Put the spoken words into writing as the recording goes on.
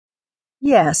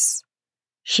"Yes,"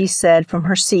 she said from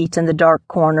her seat in the dark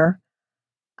corner.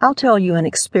 "I'll tell you an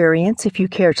experience if you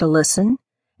care to listen,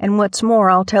 and what's more,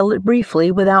 I'll tell it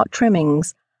briefly without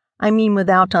trimmings. I mean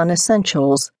without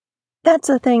unessentials. That's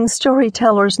a thing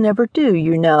storytellers never do,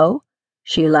 you know,"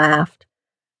 she laughed.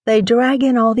 "They drag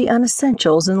in all the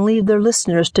unessentials and leave their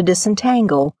listeners to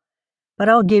disentangle. But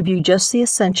I'll give you just the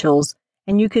essentials,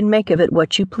 and you can make of it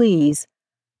what you please.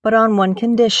 But on one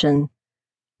condition,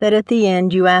 that at the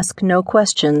end you ask no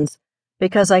questions,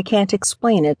 because I can't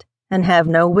explain it and have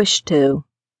no wish to."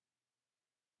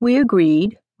 We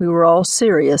agreed. We were all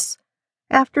serious.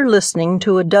 After listening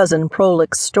to a dozen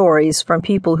prolix stories from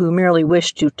people who merely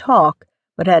wished to talk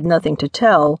but had nothing to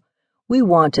tell, we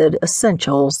wanted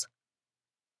essentials.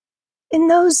 "In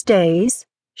those days,"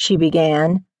 she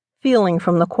began, feeling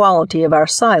from the quality of our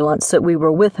silence that we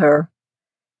were with her,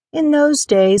 "in those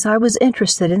days I was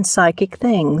interested in psychic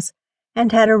things,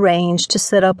 and had arranged to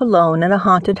sit up alone in a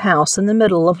haunted house in the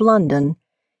middle of London.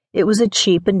 It was a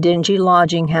cheap and dingy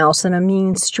lodging house in a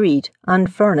mean street,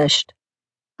 unfurnished.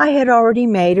 I had already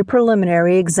made a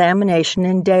preliminary examination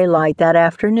in daylight that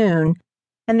afternoon,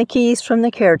 and the keys from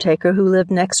the caretaker who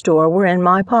lived next door were in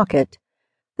my pocket.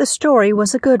 The story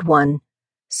was a good one,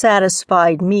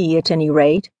 satisfied me, at any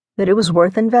rate, that it was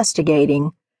worth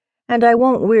investigating, and I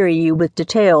won't weary you with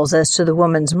details as to the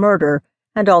woman's murder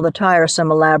and all the tiresome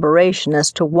elaboration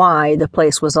as to why the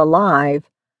place was alive.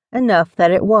 Enough that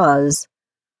it was.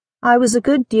 I was a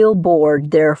good deal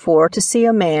bored, therefore, to see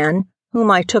a man,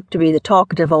 whom I took to be the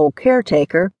talkative old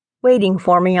caretaker, waiting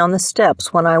for me on the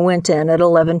steps when I went in at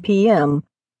 11 p.m.,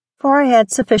 for I had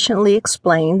sufficiently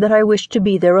explained that I wished to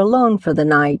be there alone for the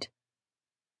night.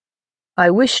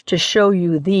 "I wish to show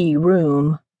you the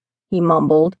room," he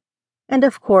mumbled, and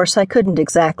of course I couldn't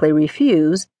exactly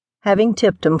refuse, having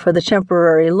tipped him for the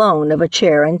temporary loan of a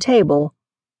chair and table.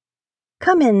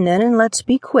 "Come in, then, and let's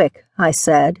be quick," I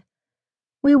said.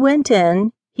 We went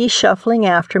in, he shuffling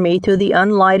after me through the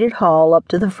unlighted hall up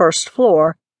to the first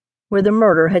floor, where the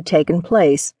murder had taken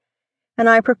place, and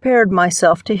I prepared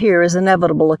myself to hear his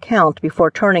inevitable account before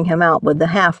turning him out with the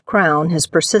half-crown his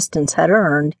persistence had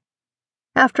earned.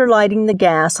 After lighting the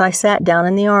gas, I sat down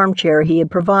in the armchair he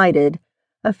had provided,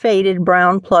 a faded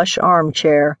brown plush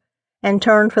armchair, and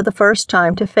turned for the first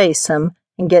time to face him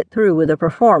and get through with the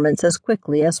performance as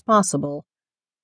quickly as possible.